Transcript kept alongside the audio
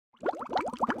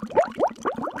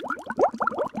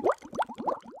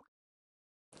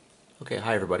Okay,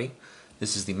 hi everybody.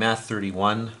 This is the Math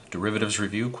 31 derivatives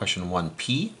review, question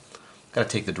 1p. Got to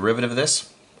take the derivative of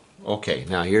this. Okay,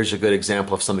 now here's a good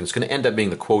example of something that's going to end up being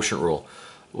the quotient rule.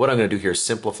 What I'm going to do here is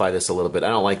simplify this a little bit. I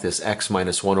don't like this x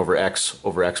minus 1 over x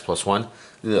plus 1.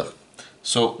 Ugh.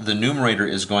 So the numerator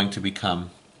is going to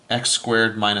become x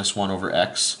squared minus 1 over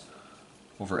x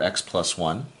plus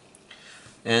 1.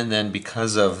 And then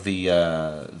because of the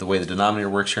way the denominator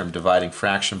works here, I'm dividing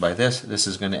fraction by this. This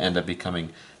is going to end up becoming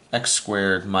x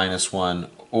squared minus 1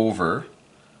 over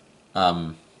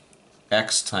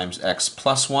x times x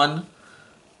plus 1.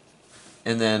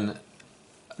 And then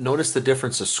notice the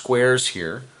difference of squares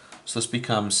here. So this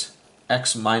becomes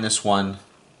x minus 1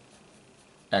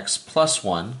 x plus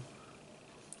 1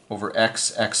 over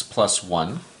x plus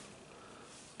 1.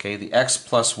 Okay, the x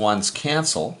plus 1's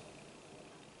cancel.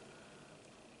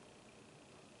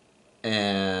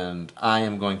 And I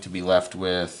am going to be left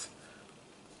with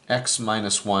x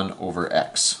minus 1 over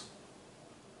x.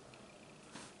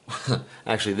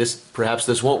 Actually, perhaps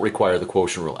this won't require the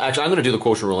quotient rule. Actually, I'm going to do the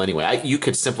quotient rule anyway. You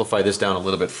could simplify this down a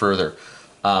little bit further.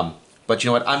 But you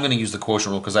know what? I'm going to use the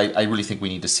quotient rule because I really think we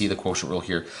need to see the quotient rule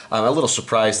here. I'm a little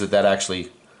surprised that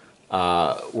actually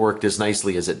worked as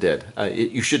nicely as it did.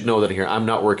 You should know that here I'm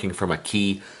not working from a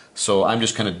key, so I'm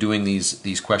just kind of doing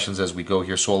these questions as we go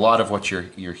here. So a lot of what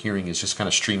you're hearing is just kind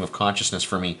of stream of consciousness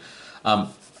for me.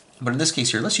 But in this case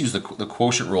here, let's use the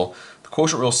quotient rule. The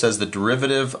quotient rule says the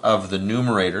derivative of the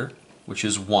numerator, which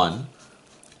is 1,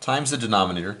 times the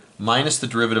denominator, minus the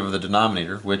derivative of the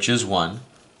denominator, which is 1,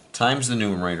 times the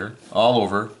numerator, all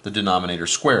over the denominator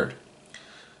squared.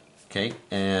 Okay,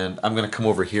 and I'm going to come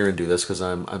over here and do this because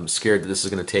I'm scared that this is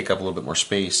going to take up a little bit more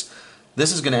space.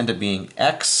 This is going to end up being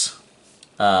x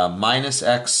minus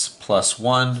x plus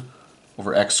 1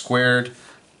 over x squared.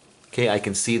 Okay, I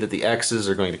can see that the x's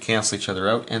are going to cancel each other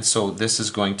out, and so this is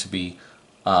going to be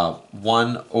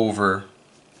 1 over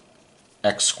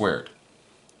x squared.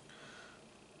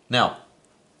 Now,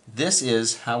 this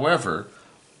is, however,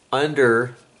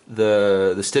 under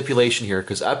the stipulation here,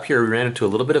 because up here we ran into a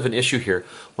little bit of an issue here.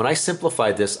 When I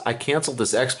simplified this, I canceled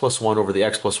this x plus 1 over the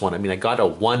x plus 1. I mean, I got a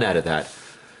 1 out of that.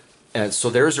 And so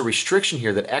there is a restriction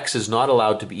here that x is not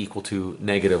allowed to be equal to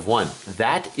negative 1.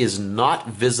 That is not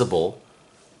visible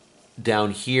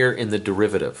down here in the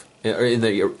derivative, or in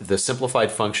the simplified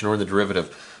function or in the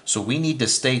derivative. So we need to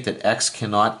state that x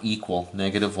cannot equal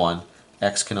negative 1.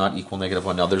 X cannot equal negative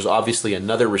 1. Now there's obviously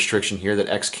another restriction here that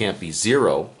x can't be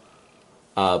 0,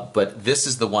 but this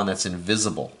is the one that's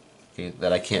invisible, okay,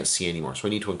 that I can't see anymore. So we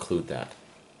need to include that.